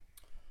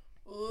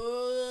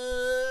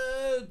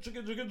Hi,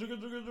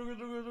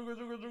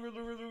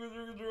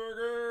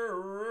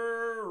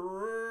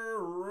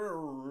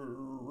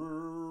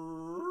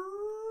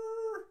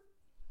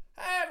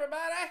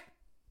 everybody.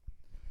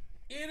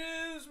 It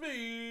is me,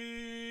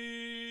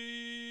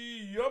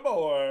 your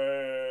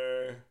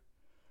boy,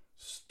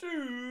 Stu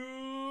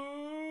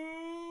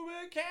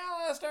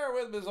McAllister.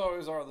 With me as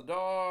always are the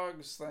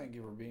dogs. Thank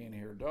you for being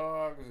here,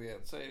 dogs. We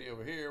got Sadie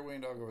over here,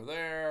 Wayne Dog over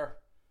there.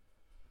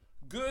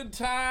 Good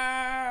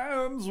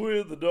times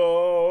with the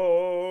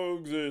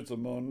dogs. It's a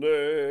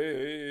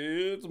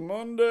Monday. It's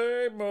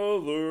Monday,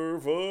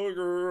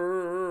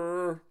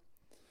 motherfucker.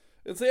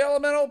 It's the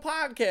Elemental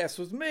Podcast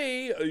with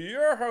me,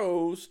 your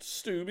host,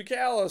 Stu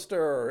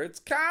McAllister. It's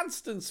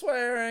constant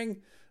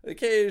swearing,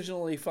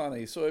 occasionally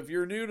funny. So if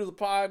you're new to the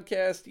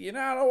podcast, you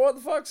now know what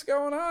the fuck's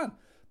going on.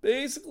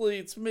 Basically,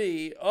 it's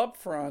me up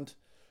front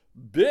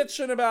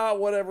bitching about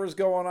whatever's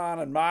going on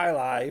in my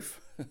life.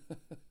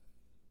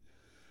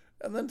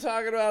 And then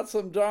talking about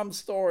some dumb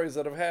stories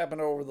that have happened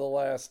over the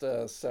last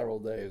several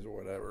days or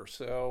whatever.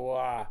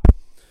 So,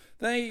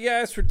 thank you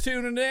guys for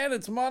tuning in.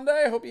 It's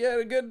Monday. Hope you had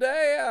a good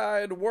day. I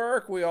had to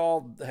work. We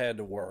all had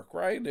to work,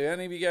 right? Do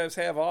any of you guys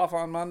have off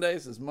on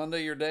Mondays? Is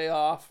Monday your day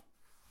off?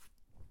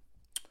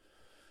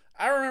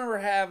 I remember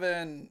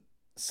having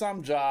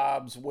some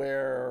jobs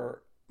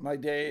where my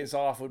days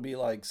off would be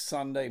like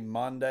Sunday,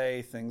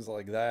 Monday, things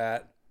like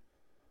that.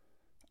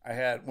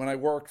 When I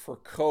worked for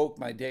Coke,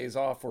 my days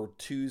off were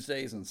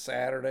Tuesdays and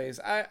Saturdays.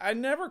 I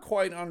never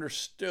quite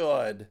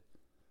understood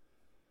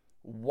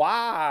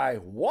why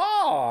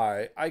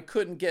I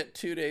couldn't get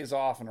 2 days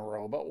off in a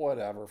row, but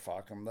whatever,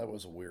 fuck them. That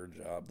was a weird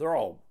job.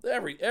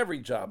 Every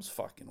job's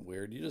fucking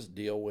weird. You just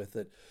deal with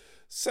it.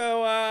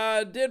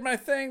 So, did my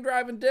thing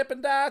driving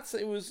Dippin' Dots.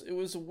 It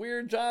was a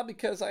weird job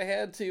because I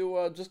had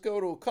to just go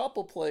to a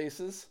couple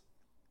places.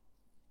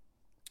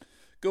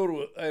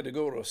 I had to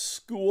go to a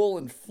school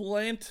in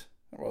Flint.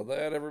 How about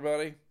that,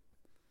 everybody?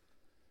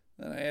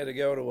 Then I had to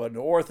go to an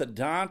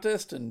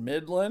orthodontist in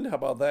Midland. How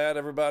about that,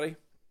 everybody?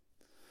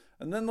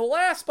 And then the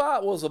last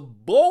spot was a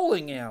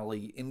bowling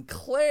alley in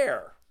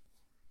Clare.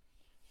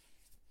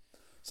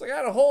 So I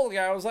got a hold of the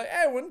guy. I was like,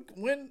 hey,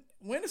 when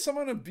is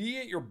someone going to be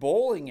at your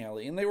bowling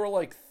alley? And they were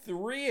like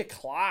 3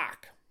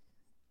 o'clock.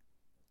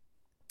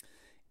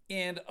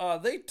 And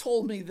they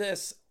told me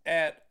this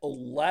at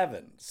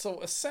 11.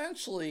 So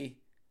essentially,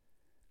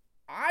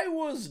 I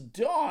was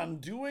done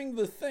doing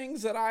the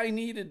things that I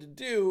needed to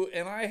do,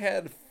 and I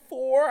had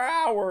 4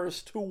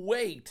 hours to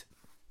wait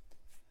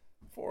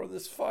for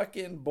this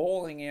fucking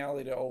bowling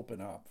alley to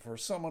open up, for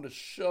someone to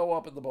show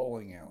up at the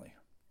bowling alley.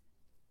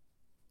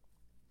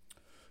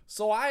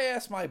 So I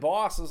asked my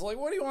bosses, like,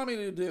 what do you want me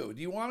to do?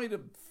 Do you want me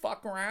to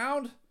fuck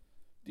around? Do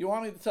you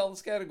want me to tell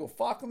this guy to go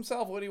fuck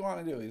himself? What do you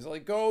want to do? He's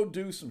like, go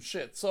do some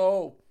shit.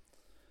 So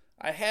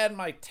I had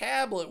my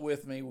tablet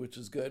with me, which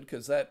is good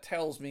because that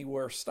tells me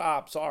where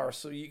stops are.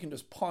 So you can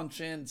just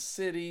punch in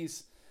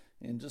cities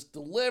and just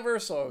deliver.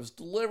 So I was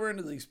delivering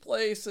to these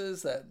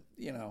places that,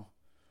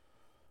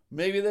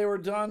 maybe they were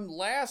done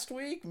last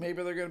week.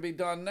 Maybe they're going to be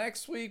done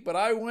next week. But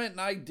I went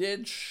and I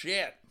did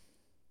shit.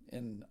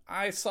 And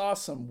I saw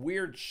some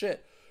weird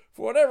shit.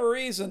 For whatever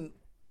reason,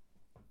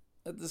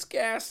 at this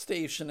gas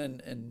station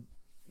in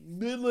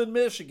Midland,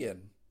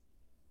 Michigan,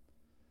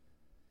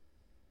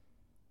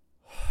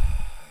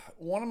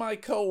 one of my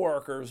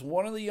coworkers,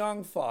 one of the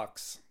young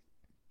fucks,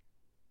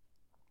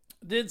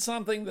 did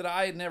something that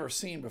I had never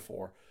seen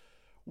before.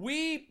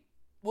 We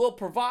will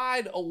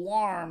provide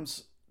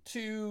alarms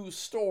to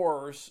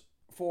stores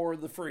for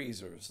the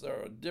freezers.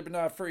 The Dippin'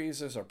 Dot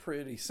freezers are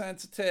pretty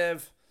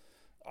sensitive.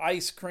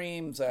 Ice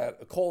cream's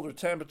at a colder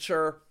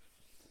temperature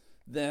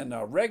than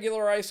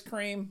regular ice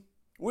cream,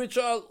 which,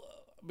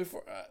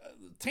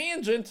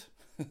 tangent,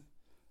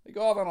 they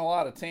go off on a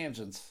lot of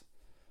tangents.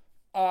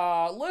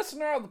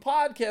 Listener of the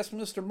podcast,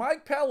 Mr.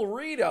 Mike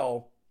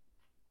Pellerito,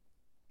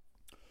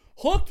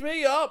 hooked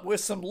me up with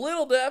some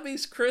Little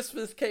Debbie's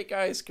Christmas cake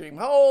ice cream.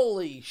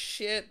 Holy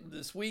shit,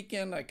 this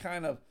weekend I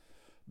kind of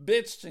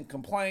bitched and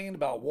complained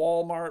about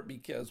Walmart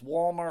because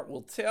Walmart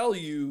will tell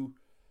you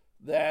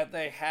that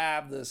they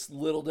have this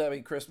Little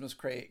Debbie Christmas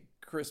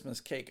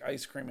cake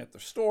ice cream at their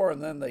store,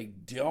 and then they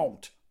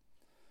don't.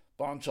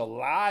 Bunch of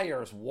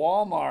liars,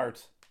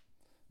 Walmart.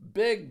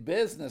 Big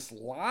business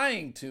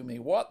lying to me.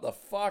 What the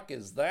fuck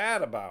is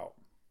that about?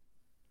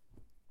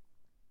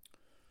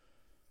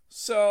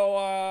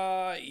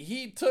 So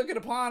he took it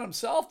upon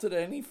himself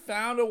today, and he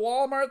found a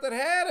Walmart that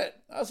had it.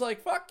 I was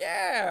like, fuck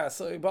yeah.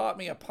 So he bought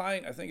me a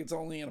pint. I think it's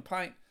only in a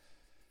pint.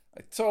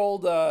 I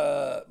told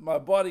my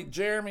buddy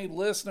Jeremy,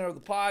 listener of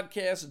the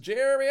podcast,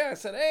 Jeremy, I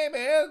said, hey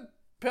man,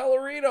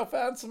 Pellerito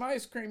found some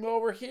ice cream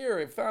over here.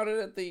 I found it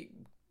at the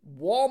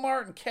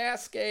Walmart in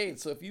Cascade.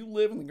 So if you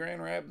live in the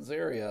Grand Rapids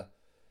area,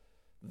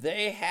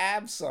 they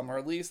have some, or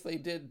at least they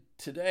did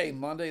today,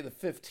 Monday the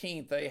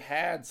 15th, they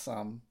had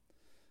some.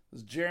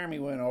 Because Jeremy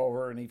went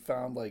over and he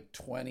found like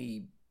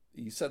 20,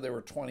 he said there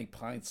were 20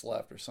 pints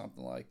left or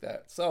something like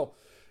that. So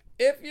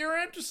if you're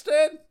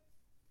interested,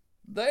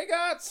 they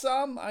got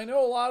some. I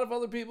know a lot of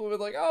other people have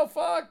been like, oh,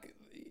 fuck,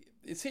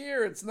 it's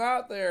here, it's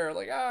not there.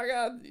 Like, oh,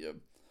 God.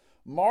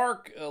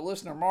 Mark,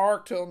 listener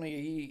Mark, told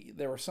me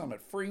there were some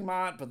at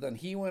Fremont, but then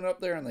he went up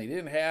there and they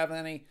didn't have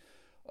any.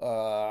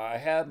 I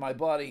had my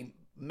buddy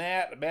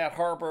Matt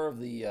Harper of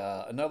the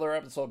Another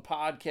Episode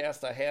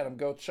podcast. I had him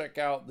go check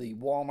out the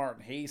Walmart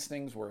in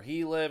Hastings where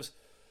he lives,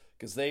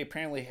 because they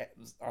apparently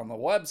on the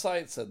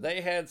website said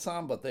they had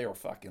some, but they were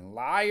fucking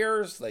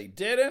liars. They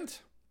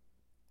didn't.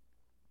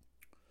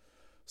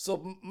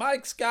 So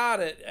Mike's got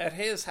it at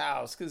his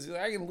house, because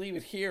I can leave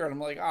it here, and I'm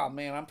like, oh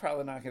man, I'm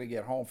probably not going to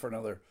get home for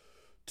another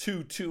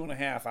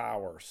 2.5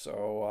 hours.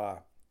 So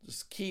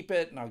just keep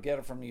it, and I'll get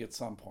it from you at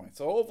some point.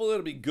 So hopefully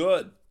it'll be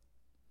good.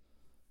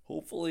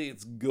 Hopefully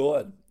it's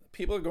good.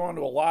 People are going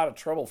to a lot of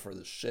trouble for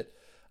this shit.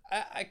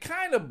 I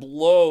kind of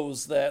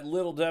blows that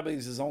Little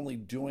Debbie's is only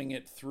doing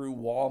it through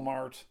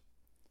Walmart.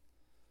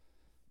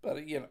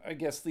 But, you know, I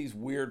guess these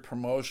weird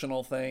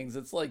promotional things,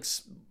 it's like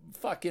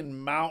fucking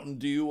Mountain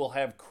Dew will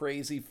have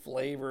crazy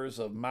flavors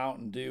of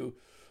Mountain Dew,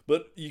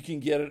 but you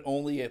can get it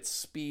only at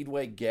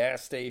Speedway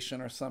gas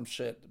station or some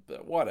shit.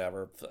 But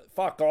whatever.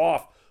 Fuck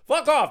off.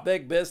 Fuck off,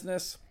 big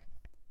business.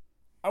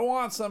 I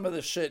want some of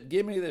this shit.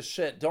 Give me this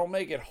shit. Don't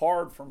make it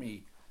hard for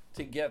me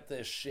to get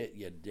this shit,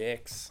 you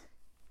dicks.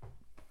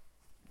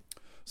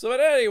 So, but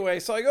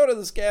anyway, so I go to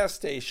this gas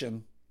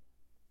station,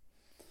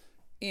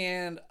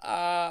 and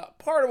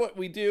part of what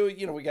we do,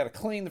 you know, we got to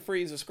clean the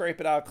freezer, scrape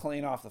it out,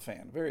 clean off the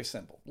fan. Very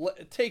simple.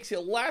 It takes you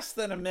less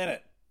than a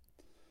minute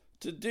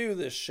to do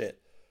this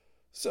shit.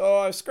 So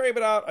I scrape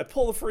it out, I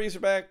pull the freezer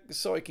back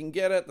so I can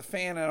get at the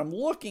fan, and I'm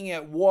looking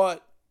at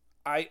what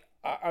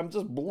I'm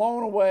just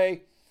blown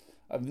away.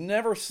 I've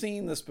never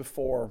seen this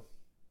before.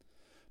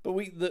 But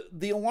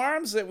the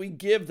alarms that we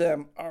give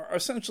them are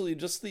essentially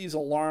just these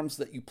alarms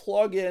that you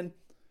plug in.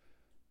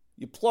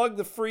 You plug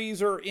the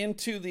freezer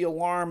into the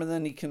alarm, and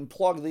then you can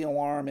plug the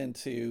alarm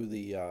into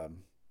the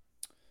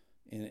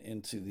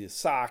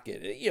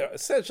socket. You know,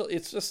 essentially,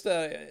 it's just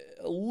a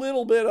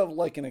little bit of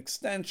like an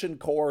extension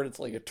cord. It's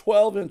like a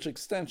 12-inch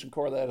extension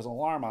cord that has an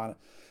alarm on it,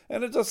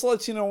 and it just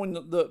lets you know when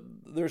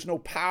there's no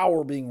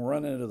power being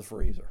run into the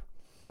freezer.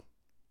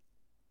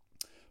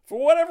 For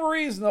whatever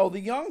reason, though,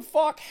 the young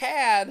fuck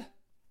had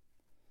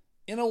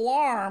an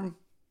alarm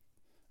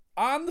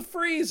on the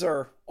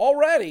freezer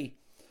already,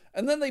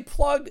 and then they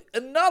plugged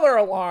another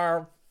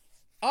alarm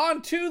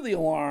onto the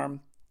alarm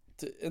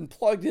and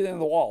plugged it into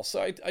the wall.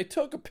 So I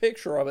took a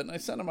picture of it, and I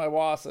sent it to my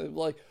boss. I was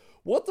like,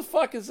 what the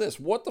fuck is this?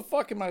 What the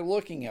fuck am I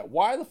looking at?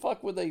 Why the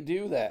fuck would they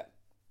do that?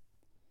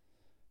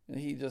 And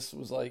he just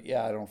was like,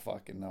 yeah, I don't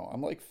fucking know.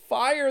 I'm like,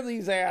 fire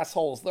these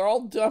assholes. They're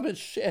all dumb as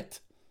shit.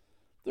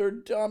 They're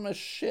dumb as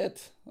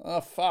shit. Oh,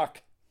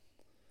 fuck.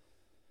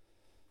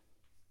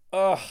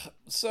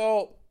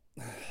 So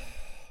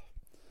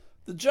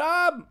the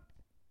job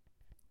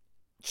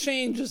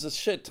changes a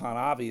shit ton,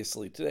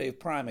 obviously. Today,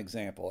 prime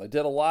example. I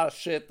did a lot of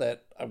shit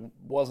that I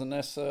wasn't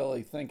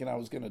necessarily thinking I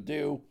was going to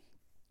do.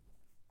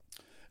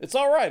 It's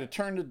all right. It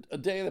turned a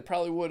day that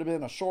probably would have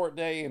been a short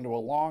day into a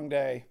long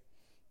day.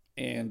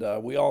 And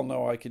we all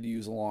know I could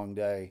use a long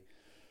day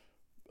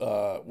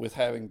with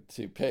having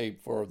to pay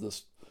for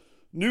this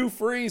new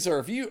furnace.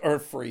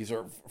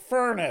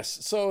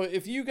 So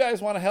if you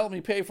guys want to help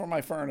me pay for my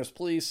furnace,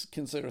 please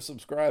consider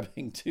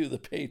subscribing to the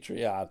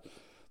Patreon.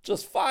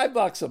 Just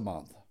 $5 a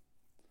month.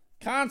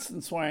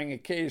 Constant swang,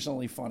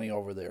 occasionally funny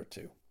over there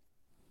too.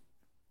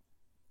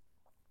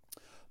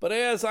 But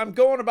as I'm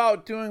going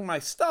about doing my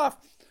stuff,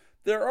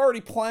 they're already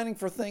planning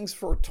for things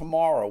for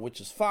tomorrow, which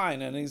is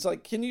fine. And he's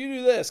like, can you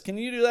do this? Can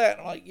you do that?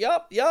 And I'm like,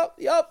 yep.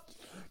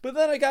 But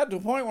then I got to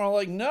a point where I'm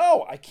like,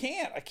 no, I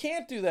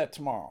can't do that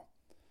tomorrow.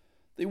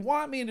 They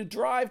want me to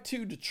drive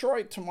to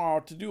Detroit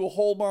tomorrow to do a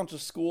whole bunch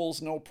of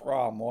schools. No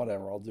problem.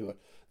 Whatever. I'll do it.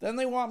 Then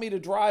they want me to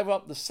drive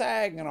up the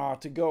Saginaw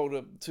to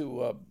go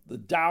to the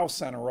Dow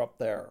Center up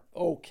there.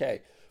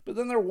 Okay. But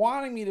then they're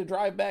wanting me to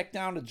drive back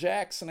down to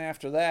Jackson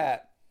after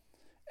that.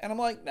 And I'm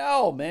like,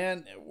 no,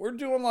 man. We're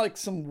doing like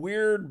some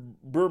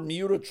weird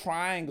Bermuda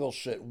Triangle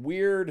shit.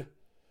 Weird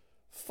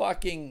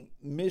fucking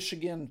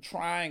Michigan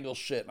Triangle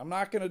shit. I'm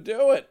not going to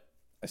do it.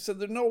 I said,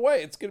 there's no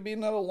way. It's going to be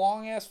another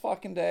long-ass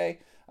fucking day.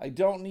 I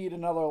don't need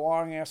another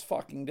long-ass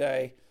fucking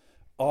day.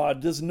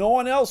 Does no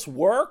one else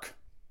work?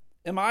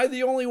 Am I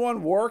the only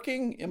one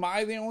working? Am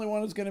I the only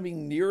one who's going to be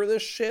near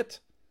this shit?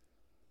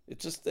 It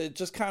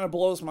just kind of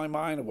blows my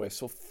mind away.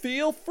 So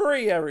feel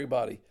free,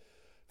 everybody.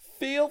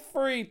 Feel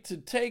free to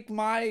take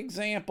my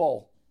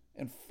example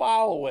and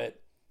follow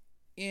it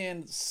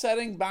in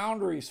setting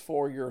boundaries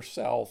for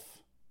yourself.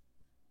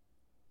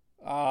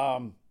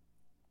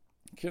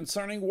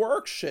 Concerning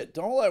work shit.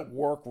 Don't let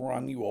work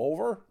run you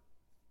over.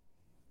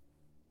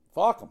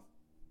 Fuck them.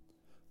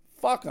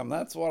 Fuck them.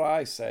 That's what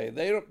I say.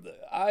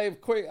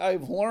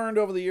 I've learned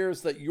over the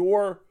years that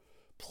your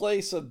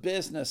place of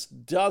business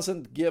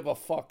doesn't give a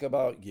fuck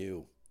about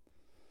you.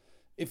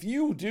 If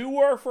you do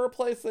work for a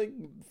place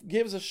that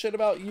gives a shit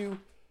about you,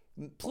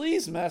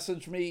 please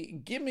message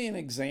me. Give me an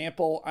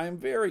example. I'm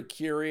very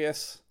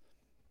curious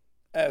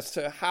as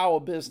to how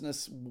a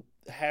business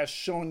has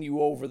shown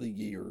you over the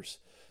years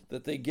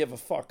that they give a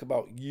fuck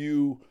about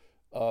you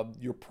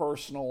your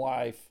personal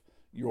life,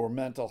 your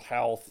mental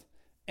health,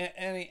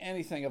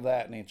 anything of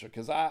that nature.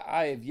 Because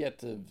I have yet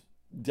to have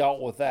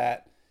dealt with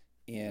that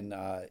in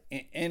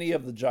any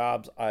of the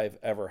jobs I've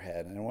ever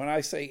had. And when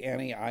I say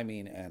any, I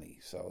mean any.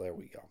 So there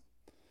we go.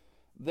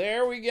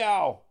 There we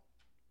go.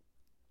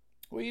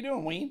 What are you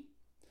doing, Ween?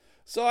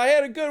 So I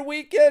had a good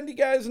weekend. You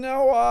guys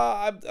know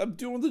I'm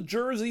doing the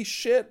jersey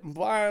shit. I'm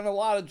buying a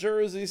lot of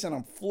jerseys and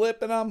I'm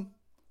flipping them.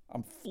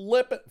 I'm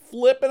flipping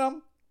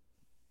them.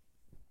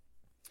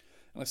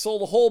 And I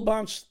sold a whole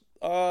bunch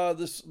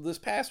this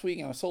past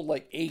weekend. I sold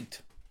like 8.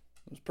 It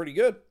was pretty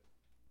good.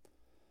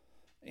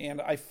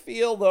 And I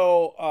feel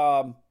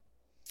though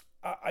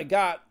I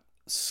got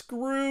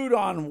screwed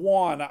on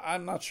one.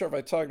 I'm not sure if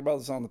I talked about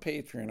this on the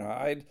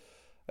Patreon.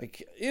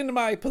 Into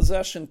my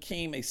possession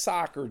came a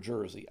soccer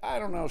jersey. I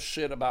don't know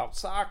shit about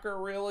soccer,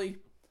 really.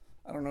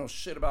 I don't know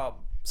shit about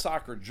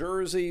soccer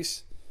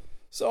jerseys.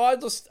 So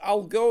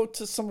I'll go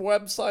to some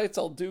websites.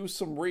 I'll do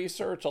some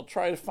research. I'll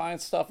try to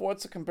find stuff.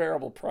 What's a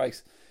comparable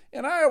price?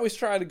 And I always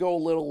try to go a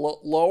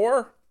little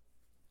lower.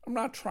 I'm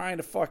not trying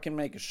to fucking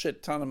make a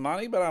shit ton of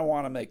money, but I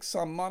want to make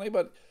some money.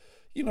 But,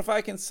 you know, if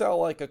I can sell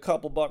like a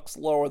couple bucks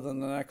lower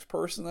than the next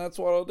person, that's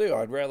what I'll do.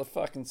 I'd rather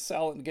fucking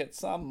sell it and get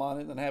some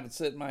money than have it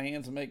sit in my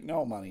hands and make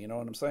no money. You know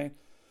what I'm saying?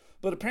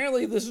 But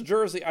apparently this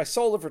jersey, I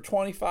sold it for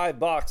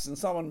 $25, and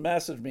someone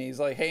messaged me. He's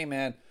like, hey,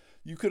 man,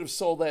 you could have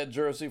sold that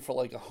jersey for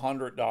like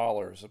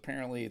 $100.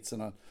 Apparently it's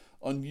an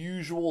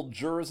unusual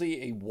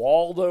jersey, a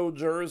Waldo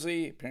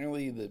jersey.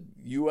 Apparently the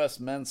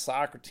U.S. men's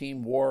soccer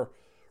team wore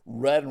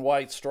red and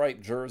white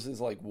striped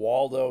jerseys like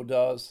Waldo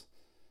does.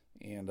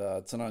 And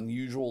it's an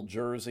unusual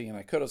jersey, and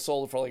I could have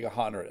sold it for like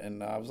 $100.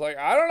 And I was like,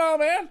 I don't know,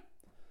 man.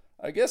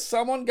 I guess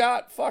someone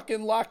got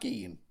fucking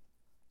lucky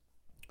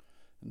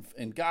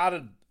and got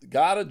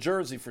a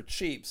jersey for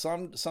cheap.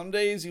 Some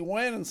days you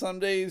win and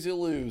some days you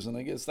lose, and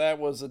I guess that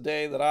was the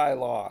day that I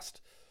lost.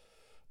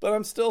 But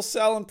I'm still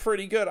selling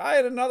pretty good. I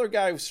had another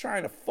guy who was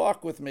trying to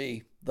fuck with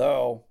me,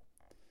 though.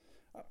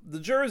 The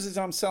jerseys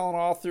I'm selling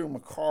all through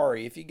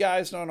Mercari. If you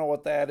guys don't know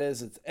what that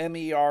is, it's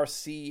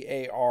Mercari,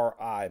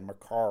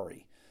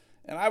 Mercari.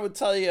 And I would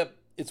tell you,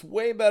 it's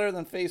way better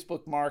than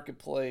Facebook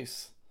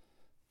Marketplace.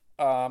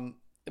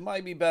 It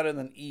might be better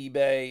than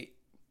eBay.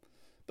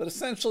 But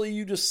essentially,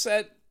 you just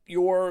set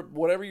your,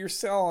 whatever you're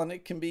selling,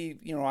 it can be,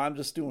 you know, I'm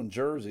just doing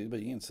jerseys, but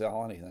you can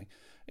sell anything.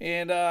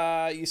 And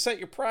you set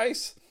your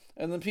price,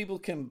 and then people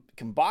can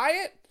buy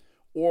it,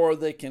 or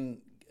they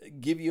can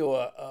give you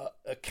a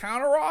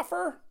counter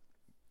offer.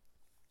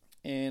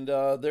 And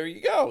there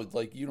you go.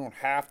 Like, you don't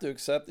have to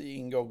accept it. You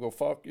can go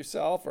fuck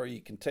yourself, or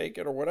you can take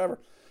it, or whatever.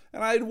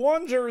 And I had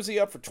one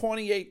jersey up for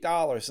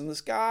 $28, and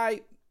this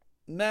guy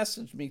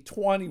messaged me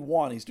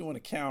 $21. He's doing a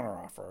counter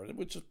offer,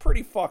 which is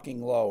pretty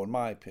fucking low in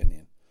my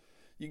opinion.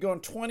 You're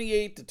going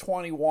 28 to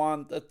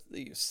 21. That's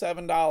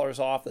 $7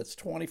 off. That's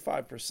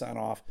 25%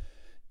 off.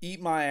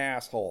 Eat my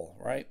asshole,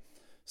 right?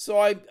 So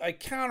I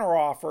counter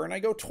offer and I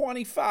go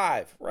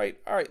 25, right?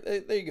 All right,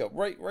 there you go.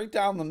 Right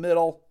down the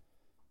middle.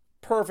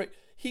 Perfect.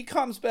 He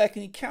comes back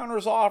and he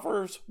counters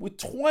offers with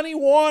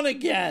 21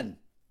 again.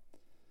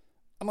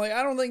 I'm like,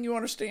 I don't think you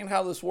understand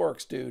how this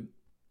works, dude.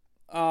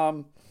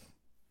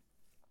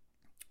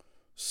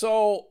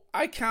 So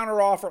I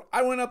counter offer.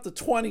 I went up to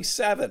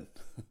 27.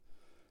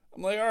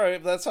 I'm like, all right,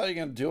 if that's how you're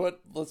going to do it,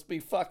 let's be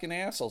fucking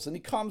assholes. And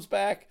he comes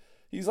back.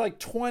 He's like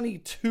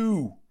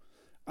 22.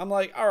 I'm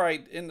like, all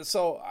right. And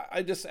so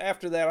I just,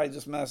 after that, I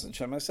just messaged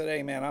him. I said,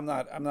 hey, man, I'm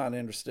not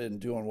interested in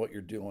doing what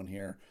you're doing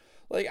here.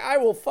 Like, I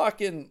will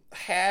fucking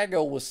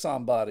haggle with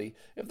somebody.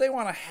 If they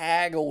want to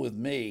haggle with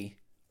me,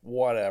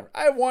 whatever.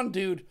 I had one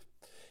dude,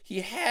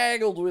 he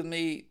haggled with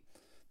me.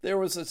 There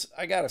was this,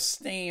 I got a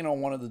stain on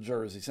one of the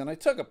jerseys, and I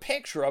took a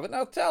picture of it, and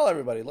I'll tell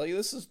everybody, like,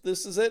 this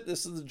is it.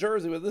 This is the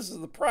jersey, but this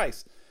is the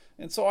price.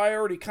 And so I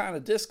already kind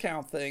of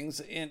discount things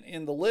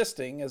in the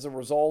listing as a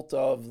result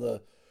of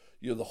the,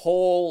 you know, the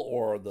hole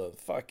or the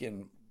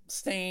fucking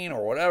stain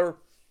or whatever.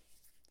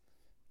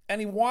 And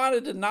he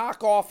wanted to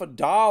knock off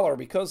 $1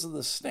 because of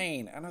the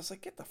stain. And I was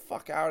like, get the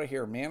fuck out of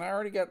here, man. I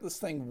already got this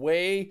thing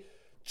way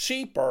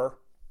cheaper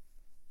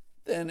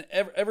than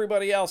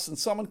everybody else. And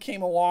someone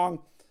came along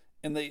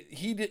and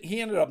he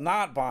ended up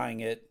not buying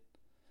it.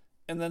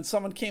 And then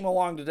someone came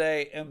along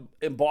today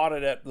and bought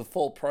it at the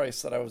full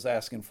price that I was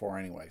asking for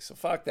anyway. So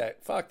fuck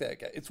that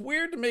guy. It's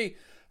weird to me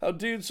how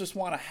dudes just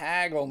want to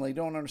haggle and they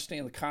don't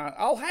understand the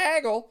I'll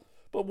haggle,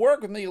 but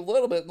work with me a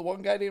little bit. And the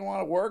one guy didn't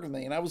want to work with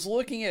me. And I was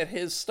looking at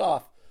his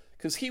stuff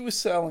because he was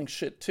selling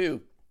shit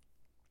too.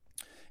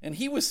 And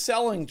he was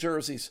selling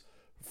jerseys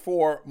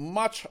for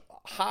much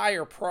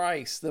higher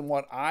price than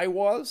what I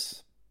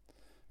was.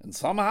 And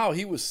somehow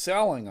he was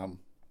selling them.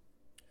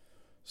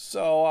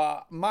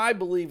 So my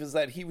belief is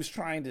that he was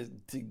trying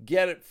to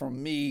get it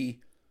from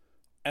me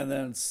and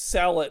then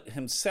sell it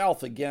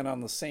himself again on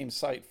the same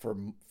site for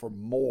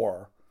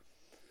more.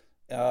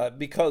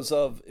 Because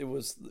of it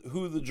was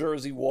who the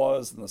jersey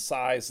was and the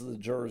size of the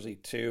jersey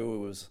too.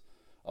 It was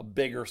a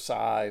bigger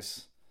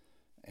size.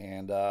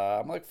 And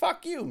I'm like,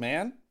 fuck you,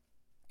 man.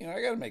 You know,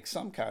 I got to make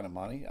some kind of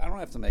money. I don't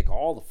have to make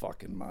all the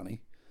fucking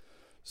money.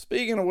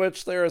 Speaking of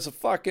which, there is a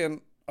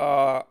fucking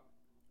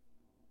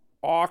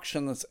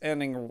auction that's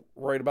ending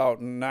right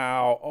about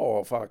now.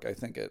 Oh fuck, I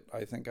think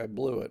I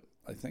blew it.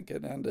 I think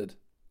it ended.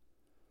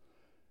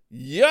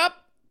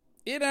 Yup,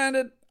 it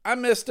ended. I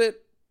missed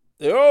it.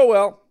 Oh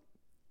well.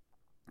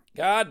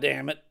 God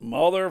damn it,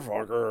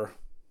 motherfucker.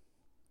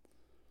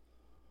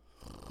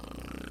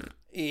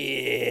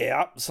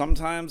 Yeah,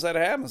 sometimes that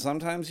happens.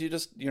 Sometimes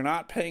you're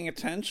not paying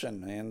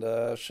attention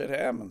and shit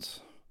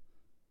happens.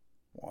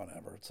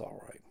 Whatever, it's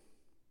all right.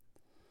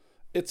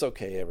 It's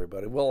okay,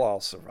 everybody. We'll all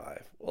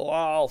survive.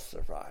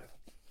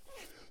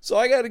 So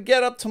I got to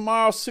get up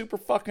tomorrow super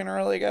fucking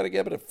early. I got to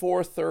get up at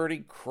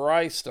 4:30.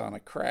 Christ on a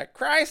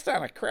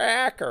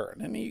cracker.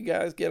 And any of you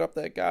guys get up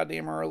that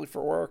goddamn early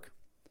for work?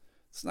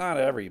 It's not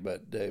every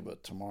day,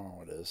 but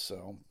tomorrow it is.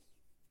 So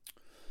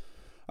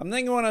I'm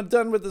thinking when I'm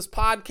done with this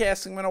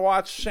podcast, I'm going to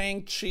watch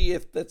Shang-Chi.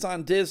 That's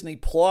on Disney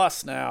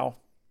Plus now.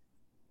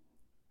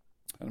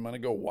 And I'm going to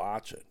go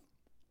watch it.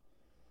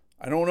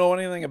 I don't know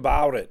anything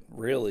about it,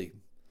 really.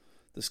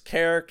 This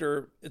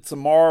character, it's a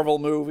Marvel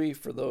movie.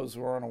 For those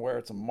who aren't aware,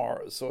 it's a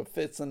Marvel. So it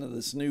fits into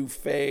this new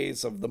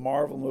phase of the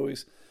Marvel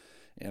movies.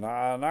 And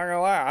I'm not going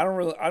to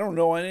lie, I don't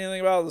know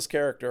anything about this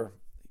character.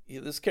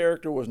 This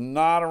character was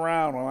not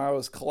around when I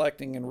was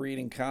collecting and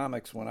reading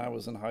comics when I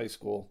was in high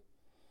school.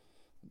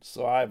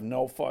 So I have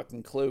no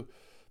fucking clue.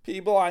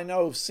 People I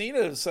know who've seen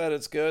it have said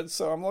it's good,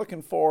 so I'm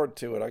looking forward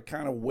to it. I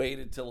kind of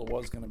waited till it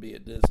was going to be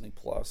at Disney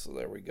Plus, so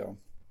there we go.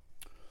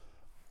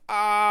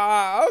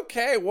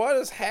 Okay, what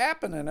is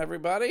happening,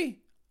 everybody?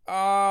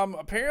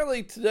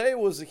 Apparently today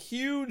was a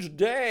huge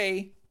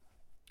day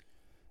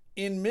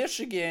in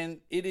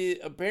Michigan.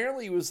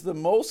 Apparently was the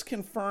most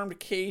confirmed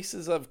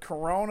cases of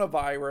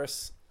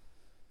coronavirus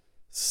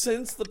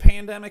since the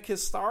pandemic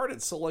has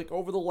started. So like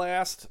over the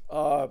last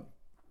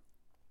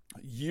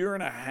year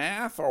and a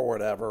half or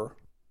whatever,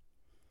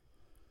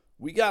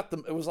 we got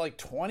them. It was like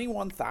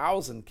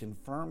 21,000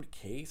 confirmed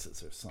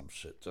cases or some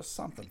shit. Just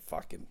something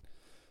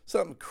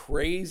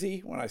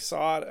crazy. When I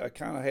saw it, I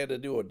kind of had to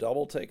do a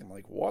double take. I'm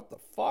like, what the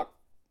fuck?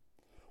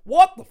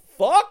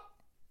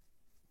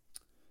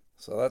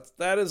 So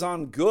that is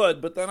on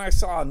good. But then I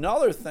saw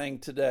another thing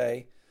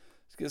today,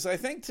 because I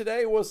think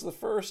today was the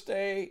first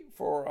day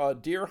for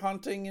deer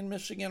hunting in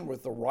Michigan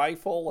with the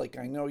rifle. Like,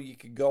 I know you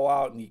could go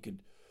out and you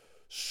could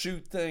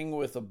shoot thing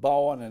with a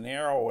bow and an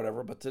arrow or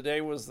whatever, but today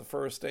was the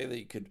first day that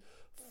you could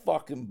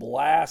fucking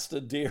blast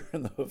a deer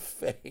in the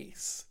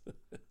face.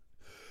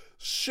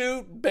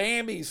 Shoot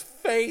Bambi's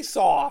face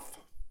off.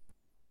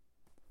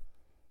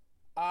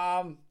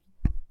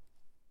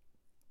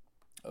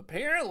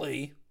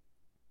 Apparently,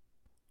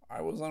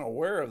 I was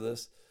unaware of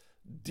this,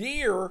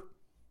 deer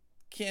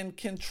can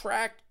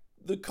contract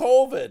the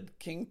COVID,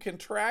 can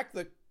contract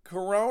the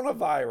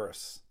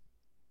coronavirus.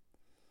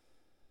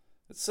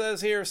 It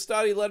says here, a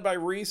study led by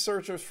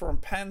researchers from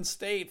Penn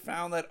State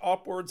found that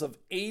upwards of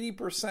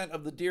 80%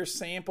 of the deer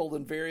sampled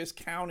in various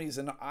counties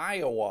in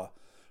Iowa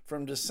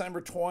from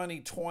December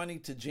 2020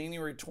 to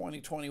January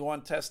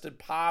 2021 tested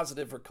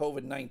positive for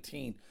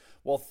COVID-19,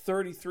 while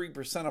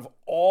 33% of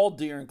all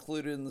deer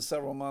included in the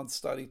several month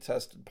study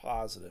tested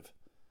positive.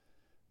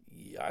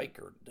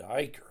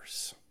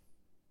 Yikers.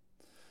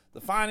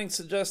 The findings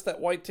suggest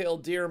that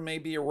white-tailed deer may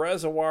be a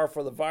reservoir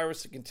for the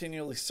virus to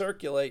continually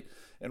circulate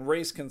and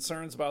raise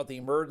concerns about the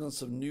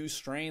emergence of new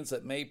strains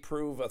that may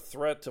prove a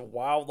threat to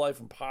wildlife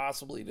and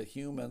possibly to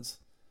humans.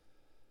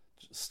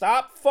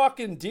 Stop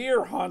fucking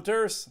deer,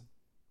 hunters!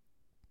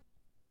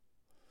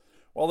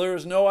 While there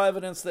is no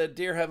evidence that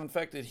deer have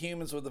infected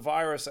humans with the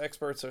virus,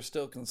 experts are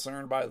still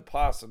concerned by the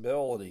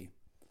possibility,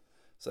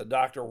 said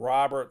Dr.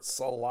 Robert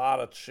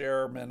Salata,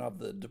 chairman of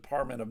the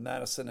Department of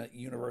Medicine at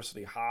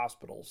University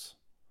Hospitals.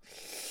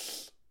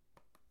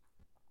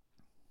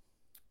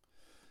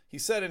 He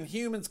said in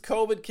humans,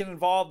 COVID can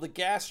involve the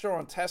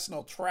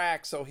gastrointestinal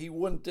tract, so he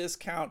wouldn't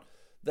discount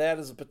that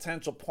as a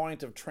potential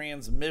point of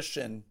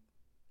transmission.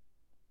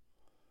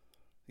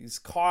 He's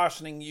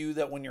cautioning you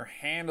that when you're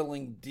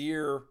handling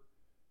deer,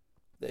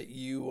 that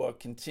you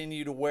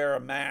continue to wear a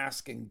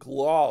mask and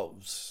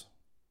gloves.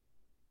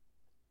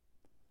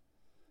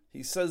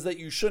 He says that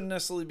you shouldn't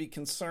necessarily be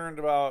concerned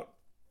about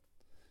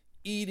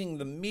eating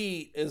the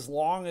meat as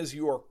long as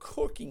you are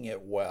cooking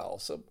it well.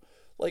 So,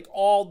 like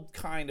all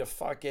kind of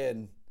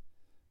fucking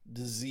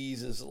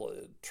diseases,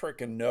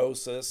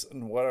 trichinosis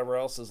and whatever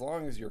else, as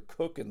long as you're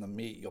cooking the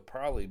meat, you'll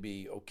probably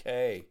be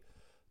okay.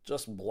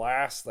 Just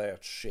blast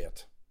that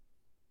shit.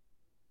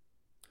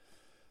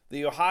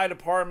 The Ohio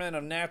Department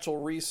of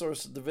Natural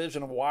Resources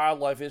Division of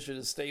Wildlife issued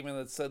a statement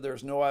that said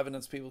there's no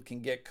evidence people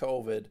can get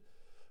COVID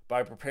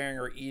by preparing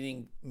or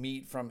eating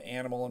meat from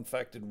animal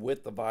infected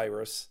with the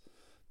virus.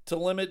 To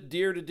limit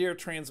deer-to-deer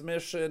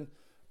transmission,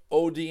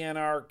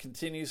 ODNR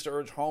continues to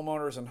urge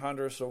homeowners and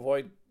hunters to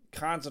avoid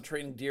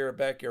concentrating deer at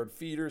backyard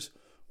feeders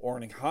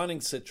or in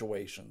hunting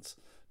situations.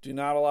 Do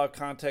not allow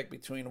contact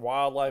between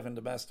wildlife and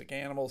domestic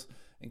animals,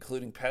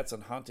 including pets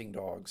and hunting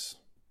dogs.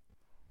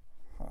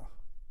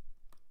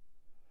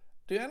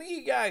 Do any of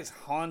you guys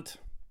hunt?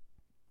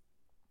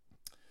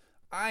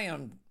 I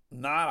am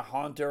not a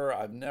hunter.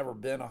 I've never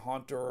been a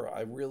hunter.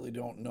 I really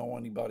don't know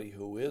anybody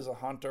who is a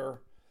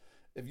hunter.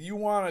 If you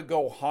want to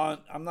go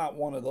hunt, I'm not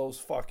one of those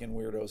fucking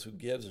weirdos who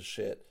gives a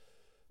shit.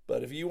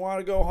 But if you want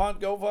to go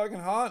hunt, go fucking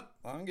hunt.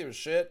 I don't give a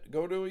shit.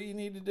 Go do what you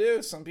need to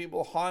do. Some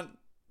people hunt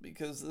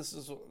because this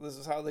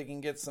is how they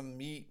can get some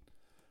meat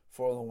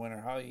for the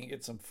winter, how you can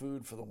get some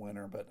food for the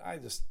winter. But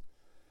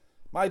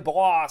my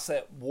boss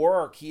at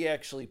work, he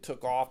actually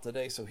took off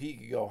today so he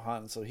could go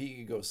hunt, so he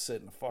could go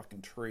sit in a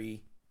fucking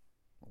tree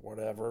or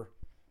whatever,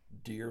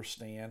 deer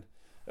stand.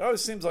 It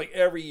always seems like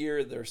every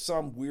year there's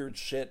some weird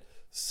shit.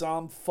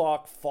 Some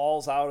fuck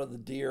falls out of the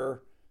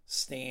deer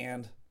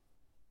stand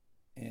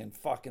and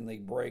fucking they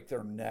break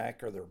their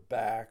neck or their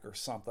back or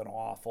something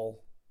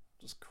awful.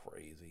 Just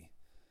crazy.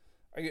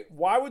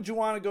 Why would you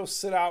want to go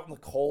sit out in the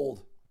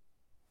cold?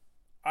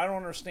 I don't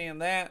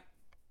understand that.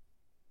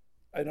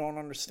 I don't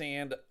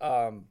understand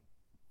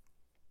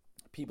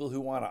people who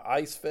want to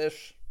ice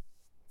fish.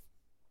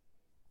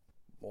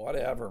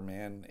 Whatever,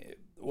 man.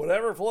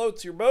 Whatever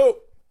floats your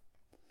boat.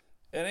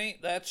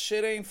 That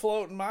shit ain't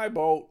floating my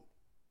boat.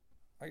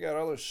 I got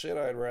other shit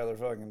I'd rather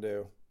fucking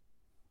do.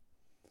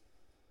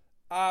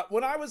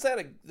 When I was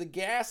at the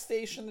gas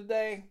station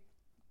today,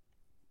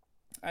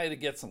 I had to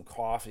get some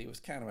coffee. It was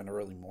kind of an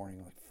early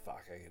morning. Like,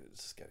 fuck, I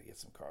just got to get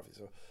some coffee.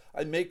 So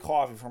I make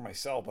coffee for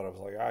myself, but I was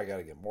like, I got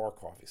to get more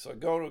coffee. So I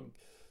go to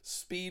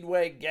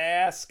Speedway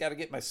Gas, got to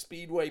get my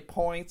Speedway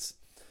points.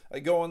 I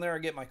go in there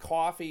and get my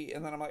coffee,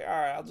 and then I'm like, all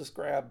right, I'll just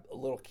grab a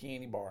little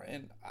candy bar.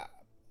 And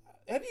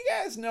have you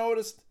guys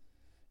noticed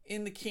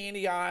in the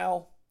candy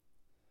aisle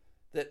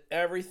that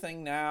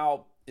everything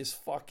now is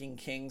fucking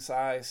king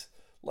size?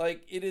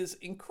 Like, it is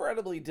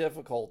incredibly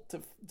difficult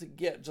to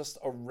get just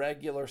a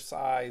regular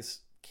size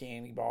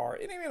candy bar.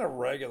 And even a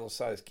regular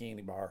size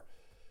candy bar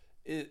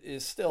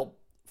is still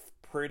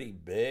pretty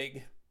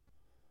big.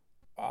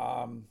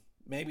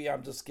 Maybe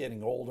I'm just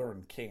getting older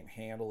and can't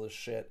handle this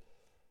shit.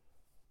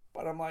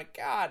 But I'm like,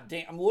 God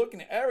damn, I'm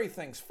looking at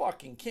everything's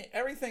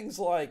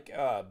like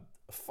a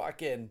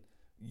fucking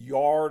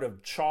yard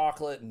of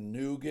chocolate and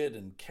nougat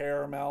and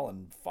caramel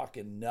and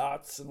fucking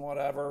nuts and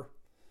whatever.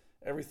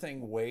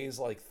 Everything weighs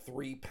like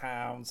 3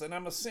 pounds. And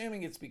I'm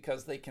assuming it's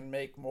because they can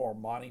make more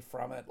money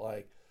from it.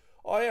 Like,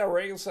 oh yeah,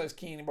 regular size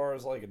candy bar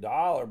is like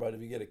 $1, but if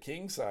you get a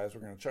king size,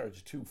 we're going to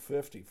charge you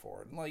 $2.50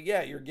 for it. And like,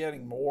 yeah, you're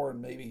getting more,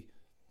 and maybe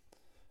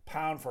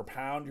pound for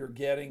pound, you're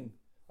getting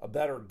a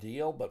better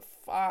deal, but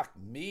fuck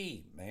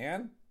me,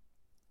 man.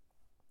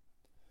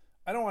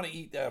 I don't want to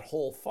eat that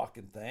whole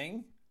fucking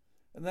thing.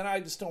 And then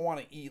I just don't want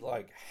to eat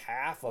like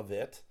half of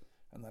it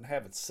and then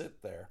have it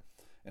sit there.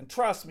 And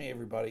trust me,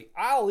 everybody,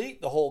 I'll eat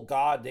the whole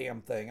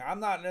goddamn thing. I'm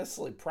not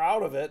necessarily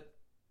proud of it,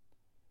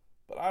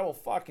 but I will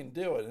fucking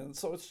do it. And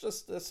so it's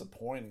just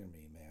disappointing to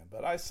me, man.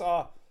 But I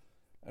saw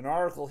an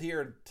article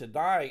here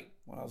tonight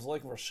when I was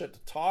looking for shit to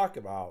talk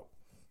about.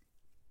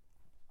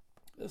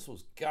 This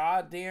was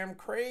goddamn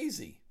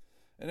crazy.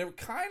 And it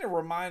kind of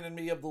reminded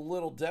me of the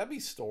Little Debbie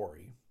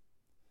story,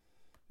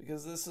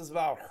 because this is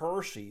about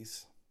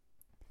Hershey's.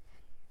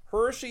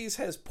 Hershey's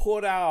has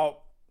put out,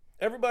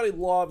 everybody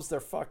loves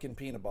their fucking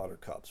peanut butter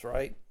cups,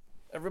 right?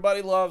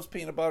 Everybody loves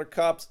peanut butter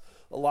cups.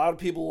 A lot of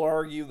people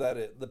argue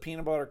that the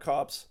peanut butter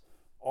cups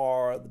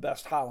are the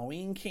best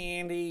Halloween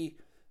candy.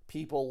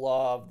 People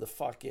love the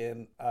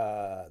fucking,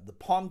 the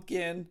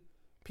pumpkin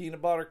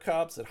peanut butter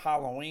cups at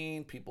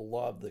Halloween. People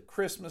love the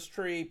Christmas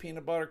tree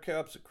peanut butter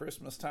cups at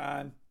Christmas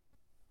time.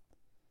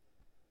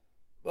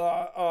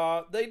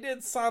 They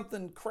did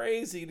something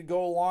crazy to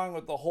go along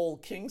with the whole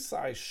king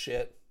size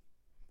shit.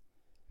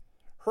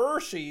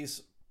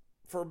 Hershey's,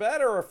 for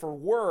better or for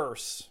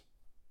worse,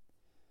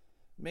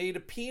 made a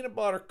peanut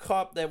butter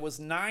cup that was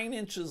 9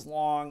 inches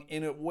long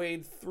and it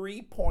weighed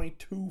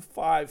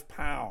 3.25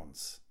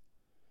 pounds.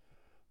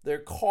 They're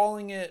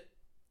calling it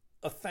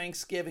a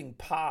Thanksgiving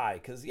pie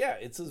because, yeah,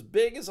 it's as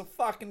big as a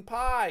fucking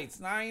pie. It's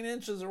 9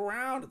 inches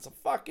around. It's a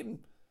fucking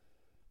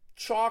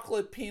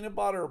chocolate peanut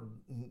butter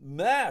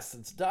mess.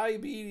 It's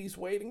diabetes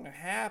waiting to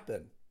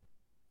happen.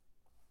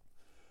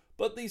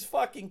 But these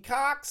fucking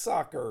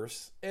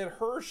cocksuckers at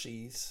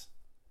Hershey's,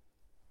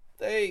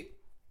 they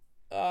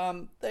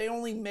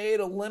only made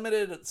a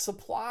limited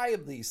supply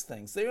of these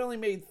things. They only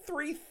made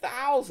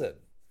 3,000,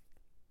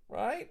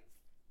 right?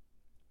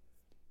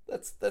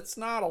 That's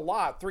not a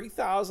lot.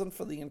 3,000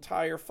 for the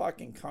entire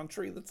fucking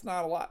country. That's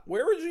not a lot.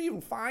 Where would you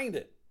even find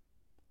it?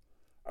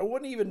 I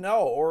wouldn't even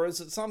know. Or is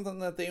it something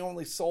that they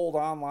only sold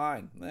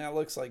online? It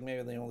looks like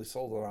maybe they only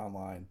sold it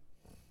online.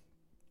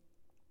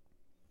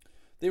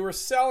 They were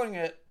selling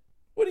it.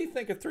 What do you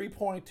think a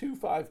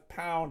 3.25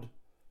 pound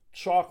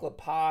chocolate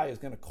pie is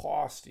going to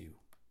cost you?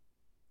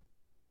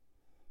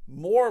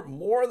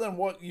 More than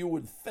what you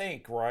would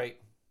think, right?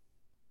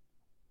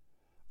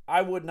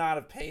 I would not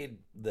have paid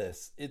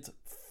this. It's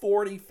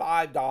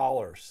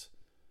 $45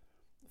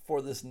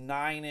 for this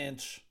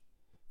 9-inch,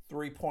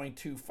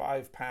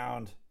 3.25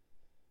 pound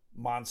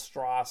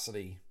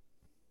monstrosity.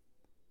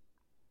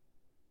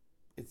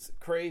 It's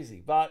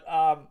crazy. But,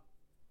 of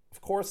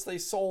course, they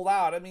sold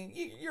out. I mean,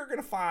 you're going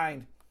to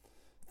find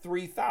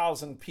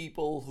 3,000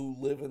 people who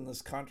live in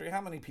this country.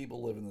 How many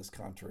people live in this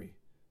country?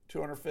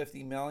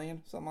 250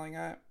 million? Something like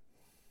that?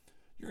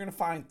 You're going to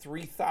find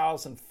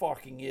 3,000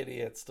 fucking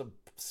idiots to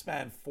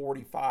spend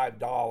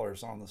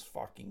 $45 on this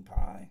fucking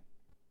pie.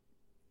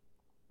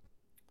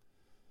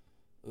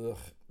 Ugh.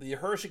 The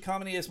Hershey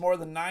Company has more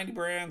than 90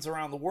 brands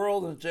around the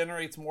world and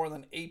generates more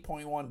than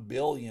 $8.1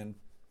 billion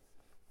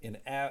in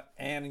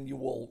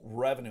annual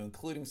revenue,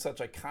 including such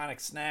iconic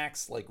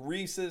snacks like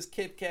Reese's,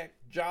 Kit Kat,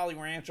 Jolly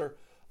Rancher,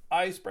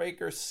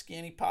 Icebreaker,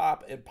 Skinny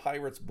Pop, and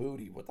Pirate's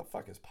Booty. What the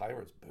fuck is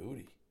Pirate's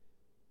Booty?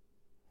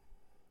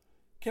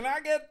 Can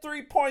I get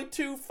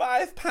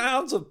 3.25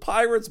 pounds of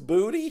Pirate's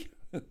Booty?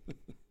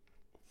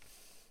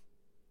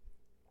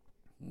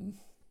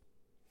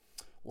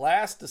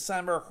 Last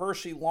December,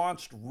 Hershey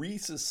launched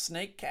Reese's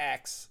Snake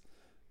Cakes,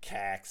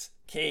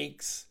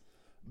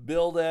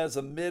 billed as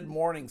a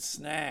mid-morning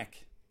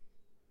snack.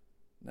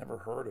 Never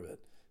heard of it.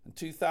 In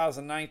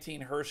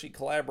 2019, Hershey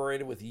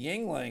collaborated with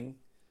Yuengling.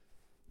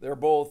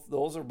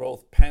 Those are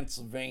both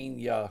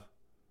Pennsylvania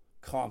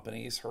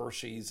companies,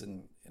 Hershey's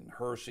and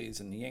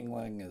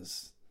Yuengling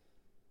is,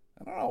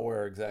 I don't know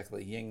where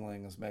exactly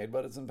Yuengling is made,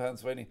 but it's in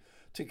Pennsylvania,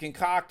 to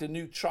concoct a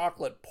new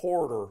chocolate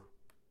porter.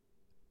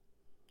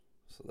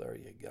 So there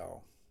you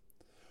go.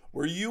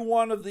 Were you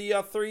one of the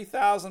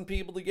 3,000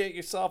 people to get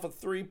yourself a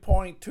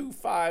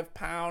 3.25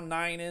 pound,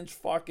 9-inch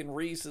fucking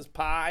Reese's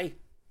pie?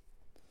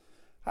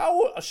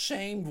 How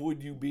ashamed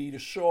would you be to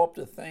show up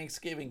to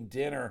Thanksgiving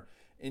dinner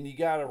and you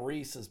got a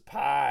Reese's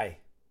pie?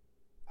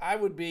 I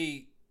would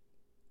be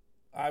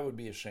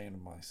ashamed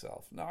of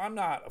myself. Now, I'm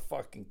not a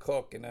fucking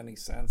cook in any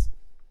sense.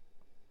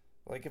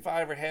 Like, if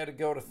I ever had to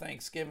go to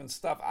Thanksgiving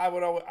stuff, I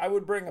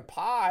would bring a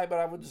pie, but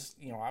I would just,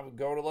 I would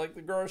go to, like,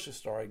 the grocery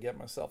store. I'd get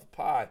myself a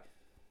pie.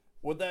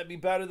 Would that be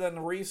better than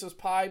the Reese's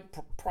pie?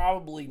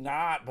 Probably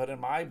not, but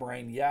in my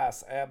brain,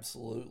 yes,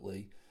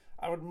 absolutely.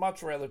 I would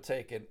much rather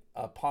take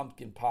a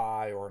pumpkin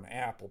pie or an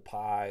apple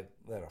pie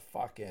than a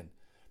fucking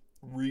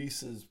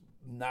Reese's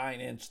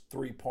 9-inch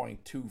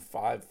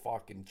 3.25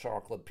 fucking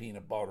chocolate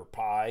peanut butter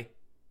pie.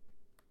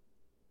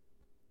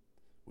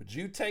 Would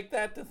you take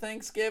that to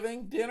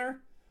Thanksgiving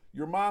dinner?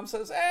 Your mom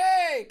says,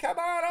 hey, come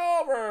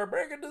on over,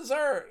 bring a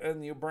dessert.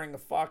 And you bring a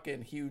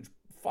fucking huge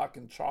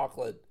fucking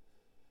chocolate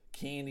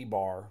candy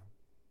bar.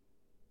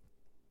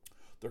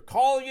 They're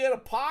calling it a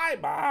pie,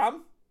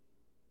 Mom.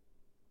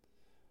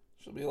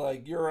 She'll be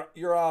like,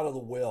 you're out of the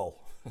will.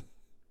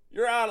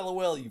 You're out of the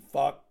will, you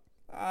fuck.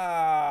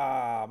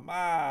 Ah,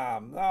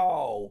 Mom,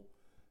 no.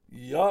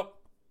 Yup.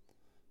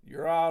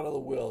 You're out of the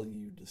will,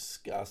 you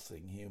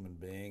disgusting human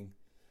being.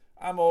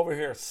 I'm over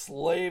here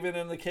slaving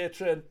in the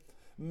kitchen,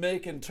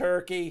 making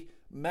turkey,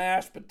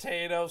 mashed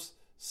potatoes,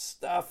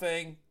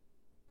 stuffing.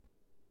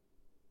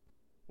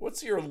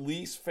 What's your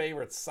least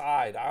favorite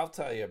side? I'll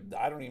tell you,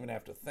 I don't even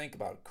have to think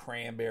about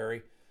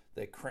cranberry.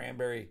 That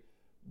cranberry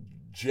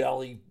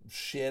jelly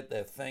shit,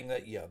 that thing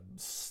that you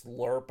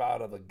slurp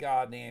out of a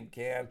goddamn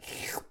can.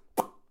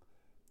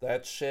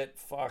 That shit,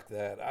 fuck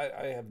that.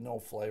 I have no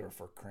flavor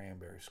for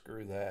cranberry.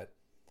 Screw that.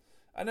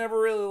 I never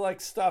really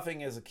liked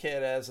stuffing as a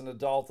kid. As an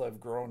adult, I've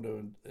grown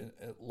to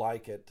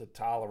like it, to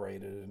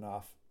tolerate it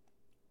enough.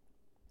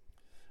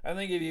 I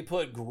think if you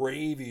put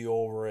gravy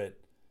over it,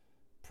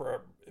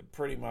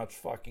 pretty much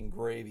fucking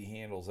gravy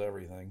handles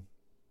everything.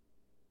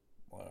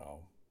 Wow.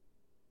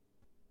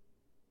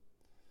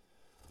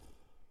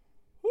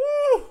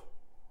 Woo!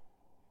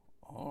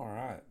 All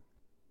right.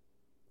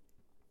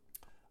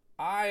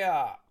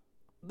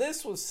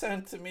 This was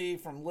sent to me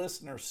from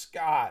listener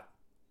Scott,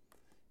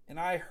 and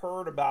I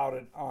heard about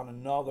it on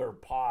another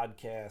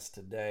podcast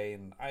today,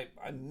 and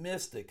I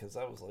missed it because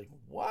I was like,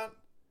 what?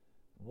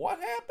 What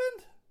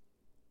happened?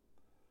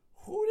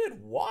 Who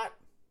did what?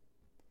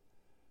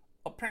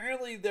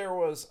 Apparently there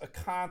was a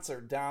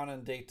concert down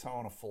in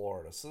Daytona,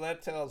 Florida. So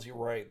that tells you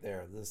right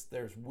there,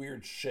 there's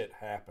weird shit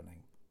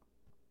happening.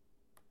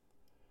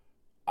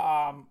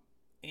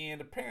 And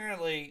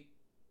apparently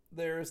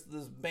there's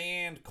this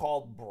band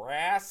called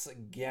Brass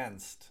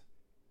Against.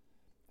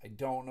 I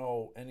don't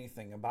know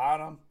anything about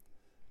them.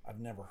 I've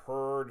never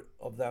heard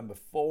of them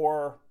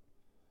before.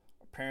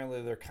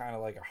 Apparently they're kind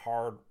of like a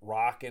hard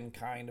rockin'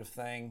 kind of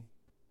thing.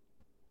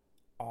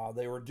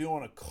 They were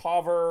doing a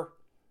cover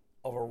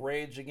of a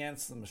Rage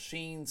Against the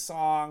Machine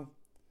song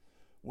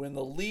when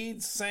the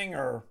lead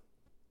singer,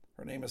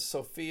 her name is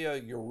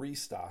Sophia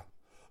Urista.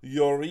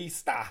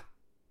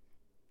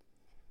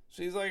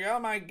 She's like, oh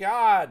my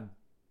God,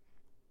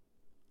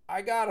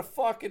 I gotta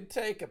fucking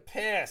take a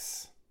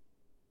piss.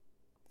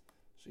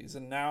 She's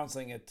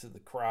announcing it to the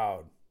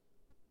crowd.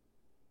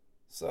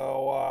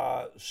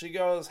 So she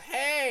goes,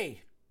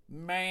 hey,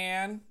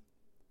 man,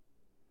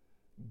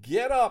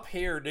 get up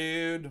here,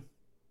 dude.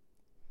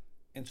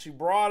 And she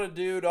brought a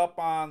dude up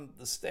on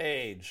the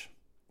stage.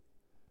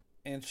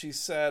 And she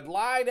said,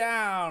 lie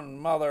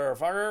down,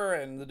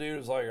 motherfucker. And the dude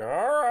was like,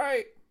 all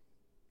right.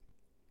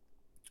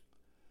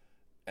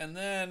 And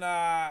then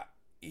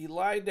he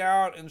lied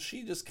down and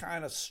she just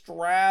kind of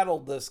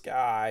straddled this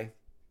guy.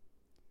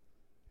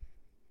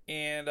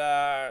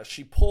 And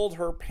she pulled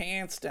her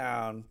pants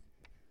down.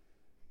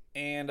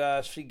 And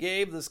she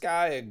gave this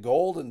guy a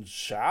golden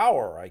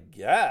shower, I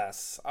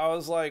guess. I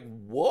was like,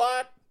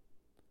 what?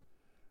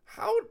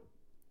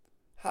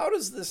 How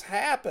does this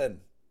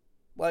happen?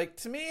 Like,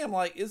 to me, I'm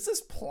like, is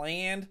this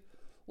planned?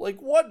 Like,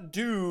 what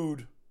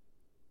dude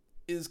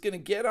is going to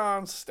get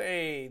on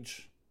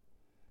stage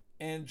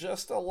and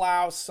just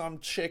allow some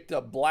chick to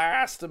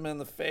blast him in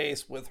the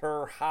face with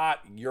her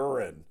hot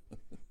urine?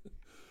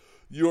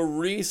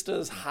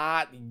 Eurista's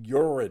hot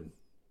urine.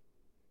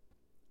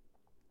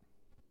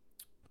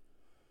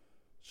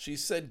 She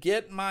said,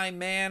 get my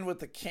man with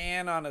the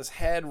can on his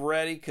head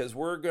ready, because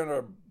we're going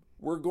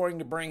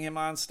to bring him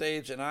on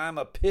stage, and I'm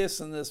a piss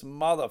in this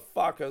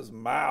motherfucker's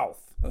mouth.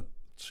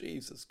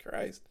 Jesus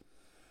Christ.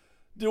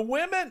 Do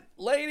women,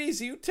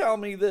 ladies, you tell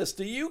me this.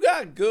 Do you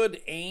got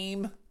good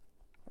aim?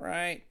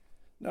 Right?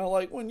 Now,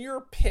 like, when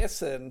you're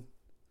pissing,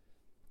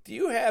 do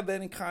you have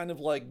any kind of,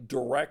 like,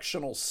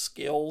 directional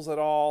skills at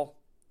all?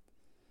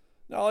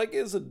 Now, like,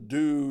 as a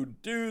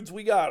dudes,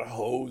 we got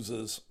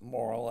hoses,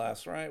 more or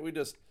less, right? We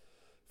just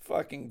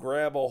fucking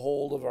grab a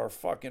hold of our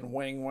fucking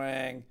wing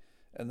wang,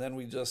 and then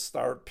we just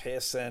start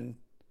pissing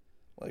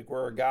like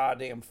we're a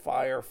goddamn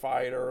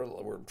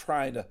firefighter. We're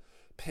trying to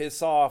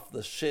piss off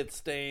the shit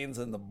stains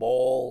in the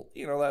bowl.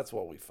 You know, that's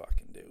what we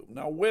fucking do.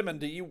 Now, women,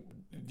 do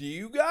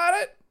you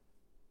got it?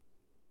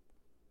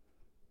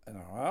 I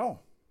don't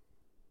know.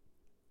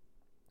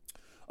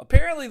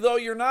 Apparently, though,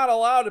 you're not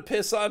allowed to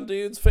piss on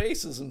dudes'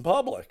 faces in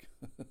public.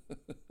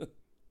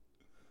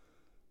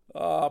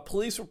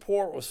 Police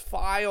report was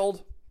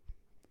filed.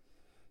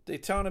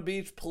 Daytona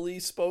Beach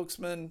police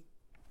spokesman.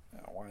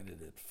 Oh, why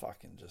did it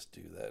fucking just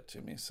do that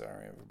to me?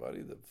 Sorry,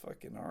 everybody. The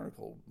fucking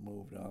article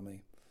moved on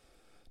me.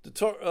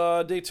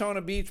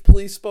 Daytona Beach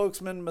police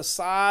spokesman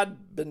Masad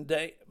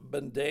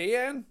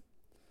Bendayan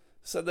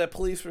said that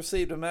police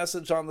received a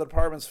message on the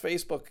department's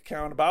Facebook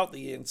account about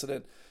the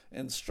incident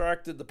and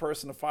instructed the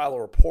person to file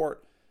a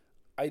report.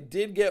 I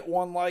did get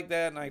one like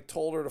that, and I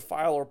told her to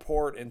file a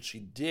report, and she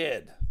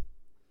did.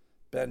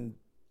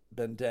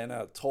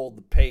 Bendana told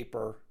the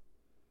paper,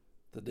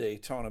 the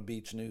Daytona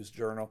Beach News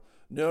Journal,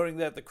 noting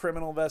that the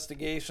Criminal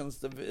Investigations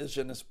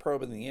Division is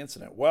probing the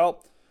incident.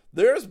 Well,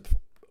 there's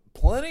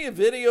plenty of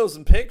videos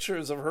and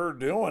pictures of her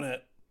doing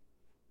it.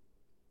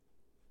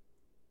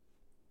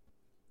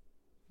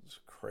 It's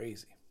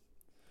crazy.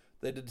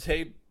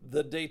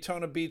 The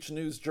Daytona Beach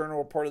News Journal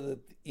reported that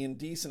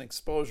indecent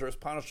exposure is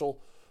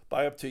punishable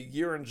by up to a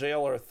year in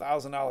jail or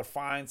 $1,000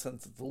 fine,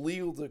 since it's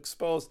illegal to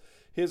expose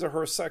his or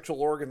her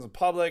sexual organs in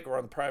public or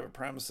on the private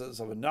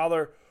premises of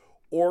another,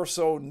 or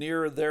so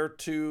near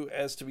thereto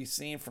as to be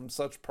seen from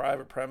such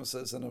private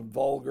premises in a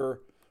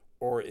vulgar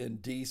or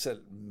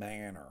indecent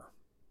manner.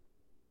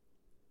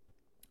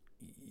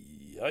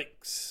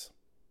 Yikes.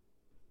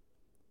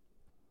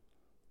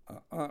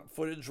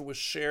 Footage was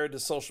shared to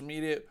social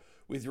media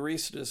with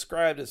Eurista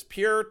described as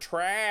pure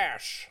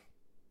trash.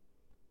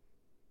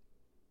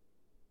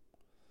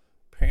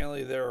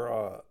 Apparently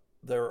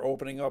they're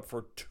opening up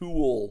for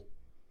Tool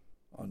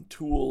on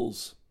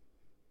Tool's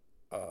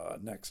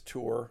next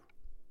tour.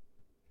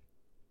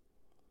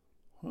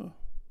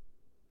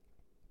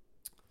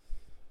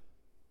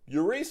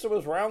 Eurista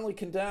was roundly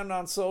condemned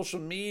on social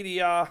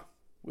media,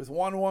 with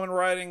one woman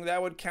writing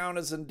that would count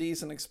as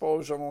indecent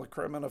exposure on a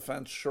criminal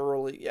offense,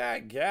 surely. Yeah, I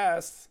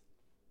guess.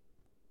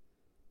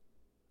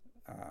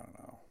 I don't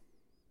know.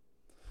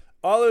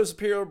 Others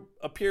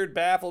appeared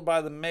baffled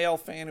by the male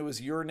fan who was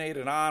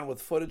urinated on,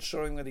 with footage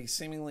showing that he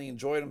seemingly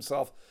enjoyed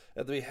himself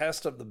at the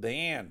behest of the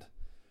band,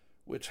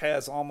 which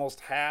has almost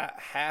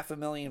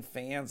 500,000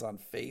 fans on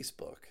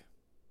Facebook.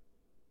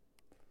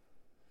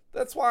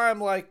 That's why I'm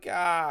like,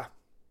 I'm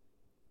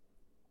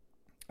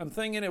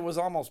thinking it was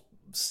almost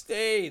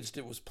staged.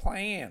 It was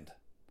planned.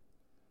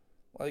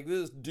 Like,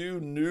 this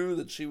dude knew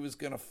that she was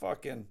going to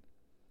fucking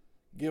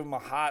give him a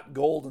hot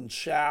golden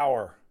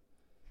shower.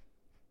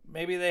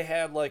 Maybe they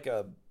had like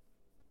a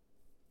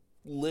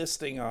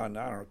listing on,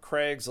 I don't know,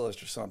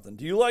 Craigslist or something.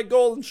 Do you like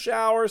golden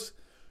showers?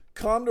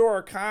 Come to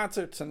our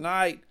concert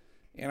tonight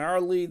and our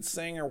lead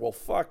singer will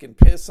fucking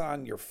piss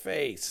on your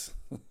face.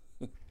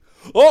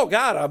 Oh,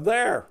 God, I'm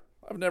there.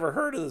 I've never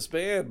heard of this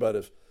band, but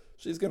if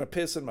she's going to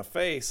piss in my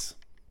face.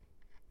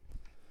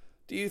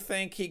 Do you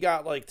think he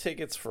got like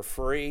tickets for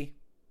free?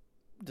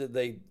 Did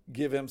they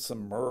give him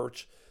some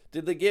merch?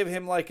 Did they give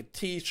him like a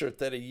t-shirt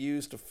that he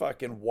used to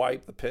fucking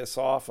wipe the piss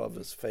off of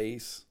his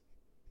face?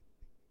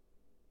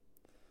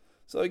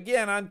 So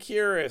again, I'm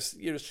curious.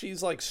 You know,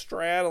 she's like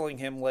straddling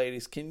him,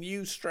 ladies. Can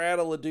you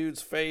straddle a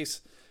dude's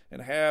face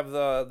and have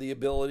the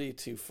ability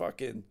to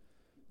fucking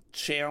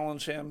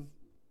challenge him?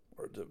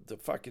 Or to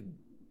fucking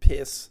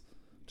piss,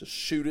 to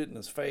shoot it in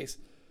his face?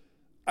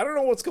 I don't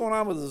know what's going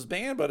on with this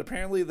band, but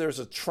apparently there's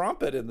a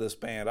trumpet in this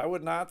band. I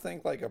would not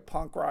think like a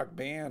punk rock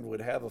band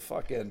would have a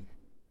fucking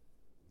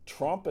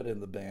trumpet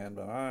in the band,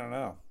 but I don't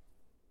know.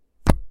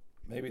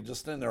 Maybe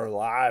just in their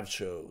live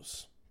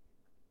shows.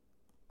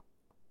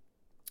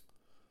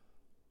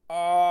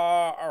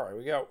 All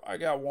right, I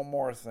got one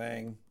more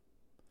thing.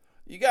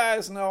 You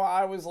guys know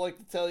I always like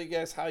to tell you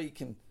guys how you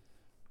can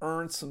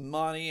earn some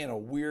money in a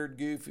weird,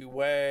 goofy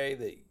way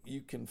that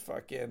you can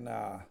fucking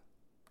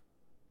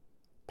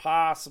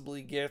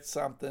possibly get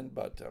something.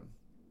 But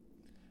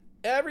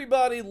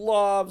everybody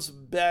loves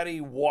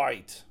Betty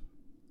White,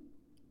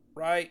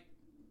 right?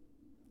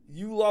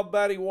 You love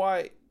Betty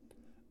White.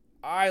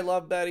 I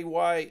love Betty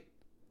White.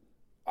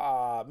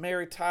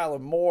 Mary Tyler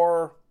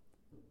Moore,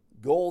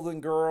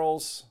 Golden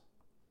Girls,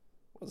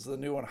 was the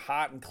new one,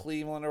 Hot in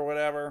Cleveland or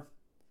whatever.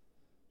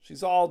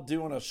 She's all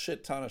doing a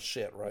shit ton of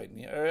shit, right?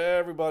 And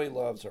everybody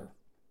loves her.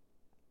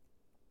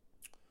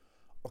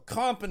 A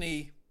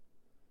company,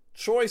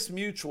 Choice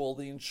Mutual,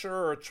 the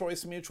insurer,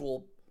 Choice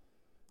Mutual,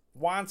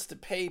 wants to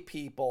pay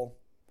people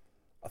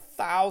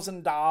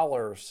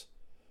 $1,000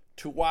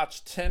 to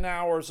watch 10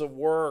 hours of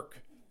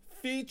work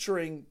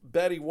featuring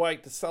Betty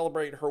White to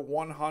celebrate her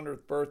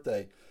 100th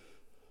birthday.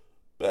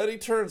 Betty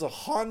turns a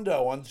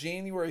hundo on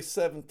January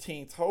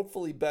 17th.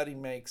 Hopefully Betty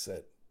makes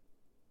it.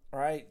 All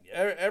right?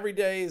 Every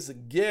day is a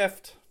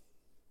gift.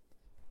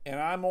 And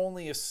I'm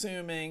only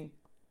assuming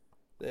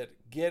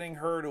that getting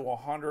her to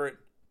 100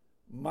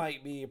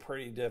 might be a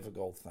pretty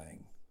difficult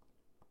thing.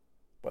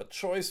 But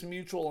Choice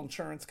Mutual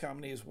Insurance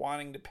Company is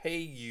wanting to pay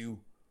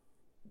you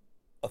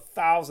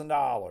 $1,000.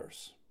 All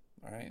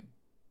right?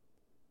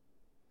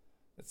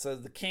 It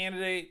says the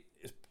candidate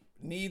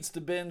needs to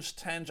binge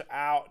 10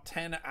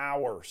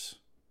 hours.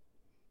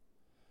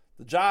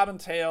 The job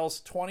entails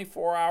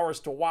 24 hours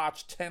to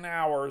watch 10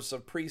 hours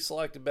of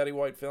pre-selected Betty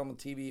White film and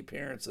TV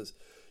appearances.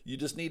 You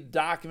just need to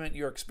document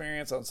your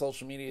experience on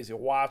social media as you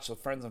watch so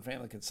friends and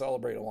family can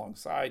celebrate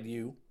alongside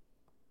you.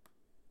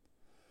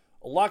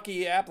 A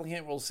lucky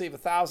applicant will receive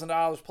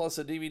 $1,000 plus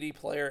a DVD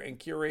player and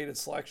curated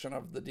selection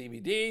of the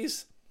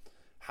DVDs.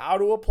 How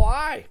to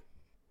apply?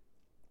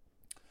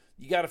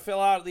 You got to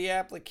fill out the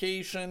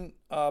application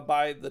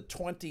by the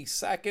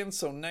 22nd,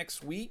 so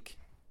next week.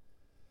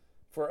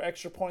 For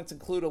extra points,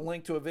 include a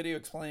link to a video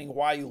explaining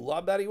why you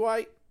love Betty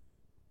White.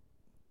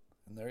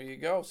 And there you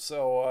go.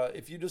 So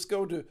if you just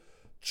go to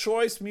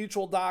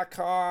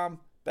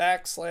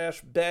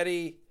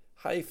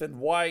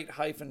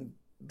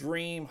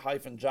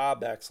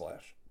choicemutual.com/Betty-White-Dream-Job /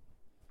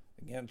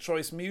 Again,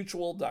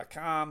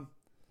 choicemutual.com.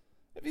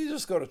 If you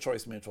just go to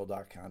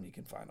choicemutual.com, you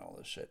can find all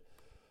this shit.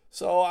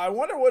 So I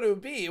wonder what it would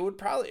be. It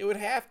would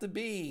have to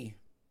be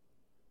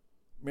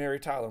Mary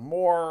Tyler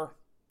Moore,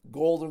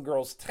 Golden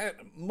Girls.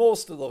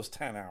 Most of those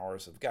 10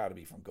 hours have got to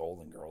be from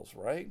Golden Girls,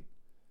 right?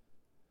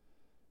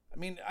 I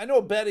mean, I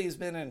know Betty's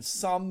been in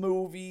some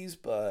movies,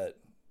 but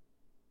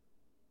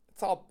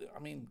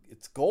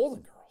it's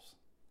Golden Girls.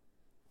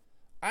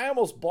 I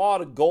almost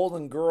bought a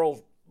Golden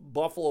Girls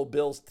Buffalo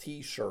Bills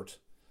t-shirt.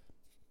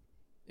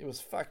 It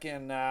was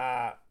fucking,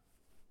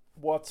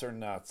 what's her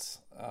nuts?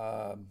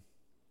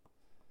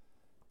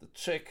 The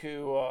chick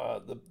who,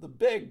 the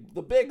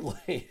big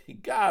lady.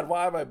 God,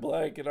 why am I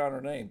blanking on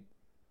her name?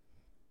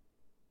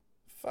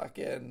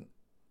 Fucking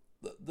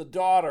the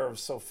daughter of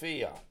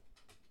Sophia.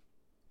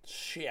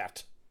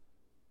 Shit.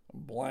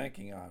 I'm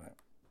blanking on it.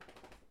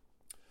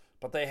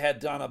 But they had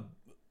done a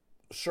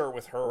shirt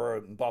with her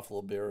in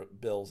Buffalo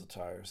Bills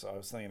attire, so I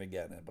was thinking of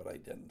getting it, but I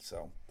didn't.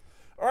 So,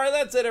 all right,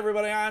 that's it,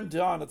 everybody. I'm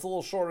done. It's a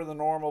little shorter than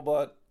normal,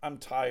 but I'm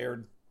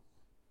tired.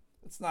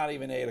 It's not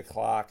even 8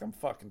 o'clock. I'm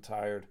fucking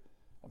tired.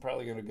 I'm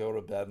probably going to go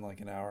to bed in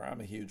like an hour.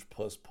 I'm a huge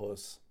puss.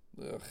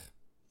 Ugh.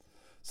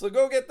 So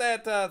go get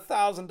that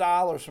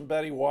 $1,000 from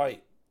Betty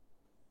White.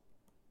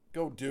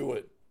 Go do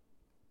it.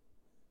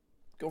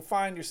 Go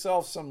find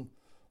yourself some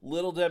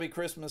Little Debbie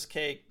Christmas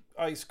cake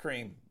ice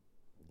cream.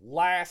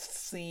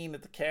 Last seen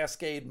at the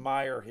Cascade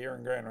Mire here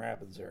in Grand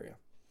Rapids area.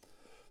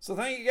 So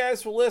thank you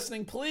guys for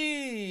listening.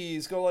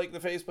 Please go like the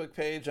Facebook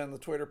page and the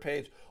Twitter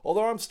page.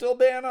 Although I'm still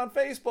banned on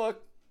Facebook.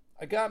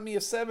 I got me a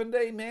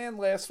 7-day ban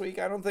last week.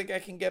 I don't think I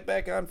can get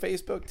back on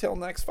Facebook till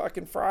next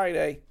fucking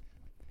Friday.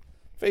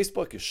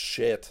 Facebook is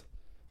shit.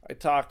 I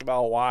talked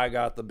about why I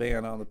got the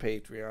ban on the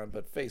Patreon,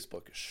 but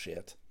Facebook is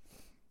shit.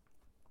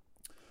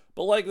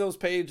 But like those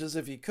pages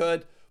if you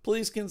could.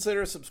 Please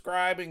consider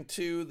subscribing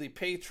to the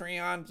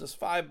Patreon. Just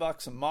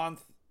 $5 a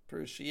month.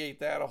 Appreciate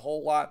that a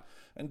whole lot.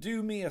 And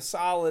do me a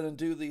solid and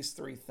do these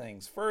 3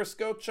 things. First,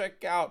 go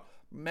check out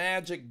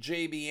Magic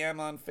JBM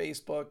on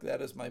Facebook.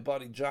 That is my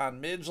buddy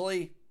John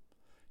Midgley.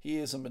 He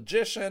is a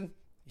magician.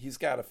 He's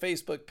got a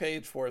Facebook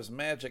page for his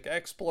magic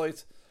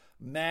exploits.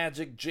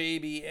 Magic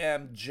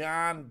JBM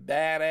John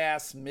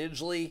Badass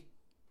Midgley.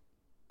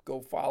 Go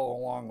follow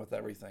along with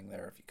everything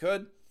there if you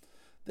could.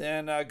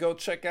 Then go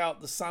check out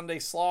the Sunday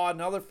Slaw,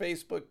 another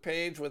Facebook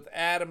page with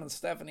Adam and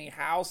Stephanie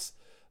House.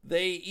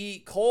 They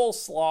eat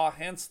coleslaw,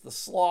 hence the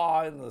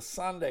slaw in the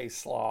Sunday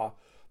Slaw.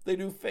 They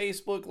do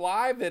Facebook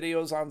Live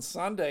videos on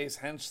Sundays,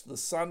 hence the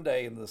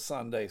Sunday in the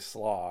Sunday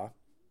Slaw.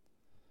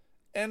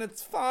 And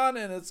it's fun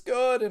and it's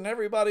good and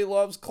everybody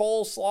loves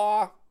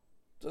coleslaw,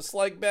 just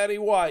like Betty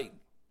White.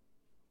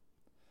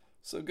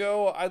 So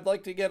go, I'd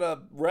like to get a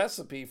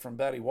recipe from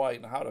Betty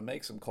White on how to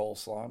make some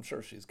coleslaw. I'm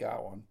sure she's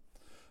got one.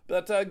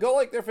 But go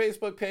like their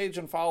Facebook page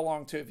and follow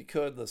along too if you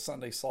could, the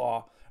Sunday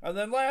Slaw. And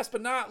then last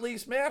but not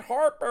least, Matt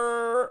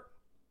Harper.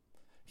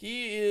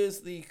 He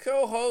is the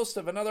co-host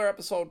of Another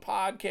Episode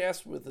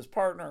podcast with his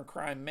partner in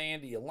crime,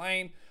 Mandy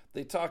Elaine.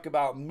 They talk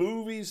about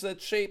movies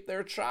that shaped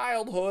their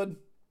childhood.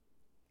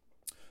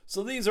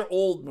 So these are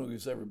old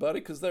movies, everybody,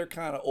 because they're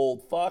kind of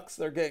old fucks.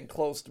 They're getting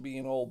close to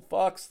being old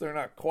fucks. They're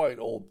not quite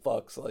old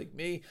fucks like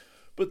me,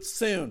 but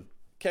soon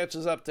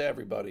catches up to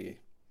everybody.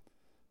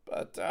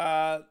 But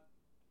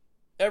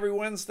every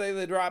Wednesday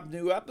they drop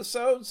new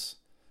episodes.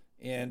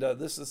 And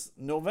this is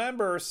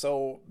November,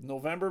 so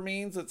November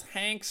means it's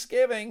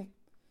Hanksgiving.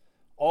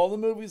 All the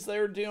movies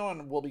they're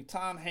doing will be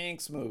Tom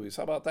Hanks movies.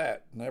 How about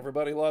that? And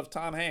everybody loves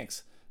Tom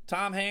Hanks.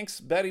 Tom Hanks,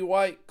 Betty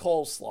White,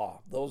 coleslaw.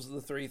 Those are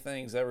the three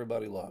things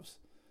everybody loves.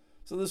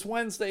 So this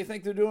Wednesday, I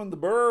think they're doing The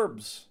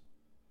Burbs.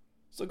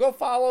 So go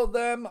follow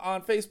them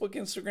on Facebook,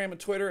 Instagram, and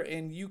Twitter,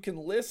 and you can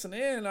listen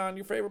in on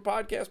your favorite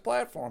podcast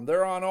platform.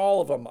 They're on all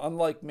of them,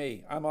 unlike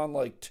me. I'm on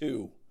like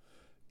 2.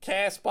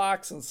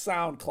 CastBox and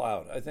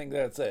SoundCloud. I think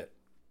that's it.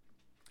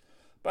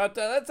 But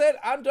that's it.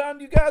 I'm done.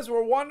 You guys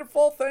were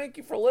wonderful. Thank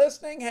you for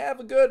listening. Have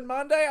a good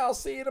Monday. I'll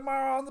see you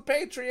tomorrow on the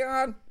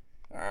Patreon.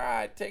 All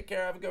right. Take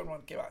care. Have a good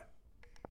one. Okay, bye.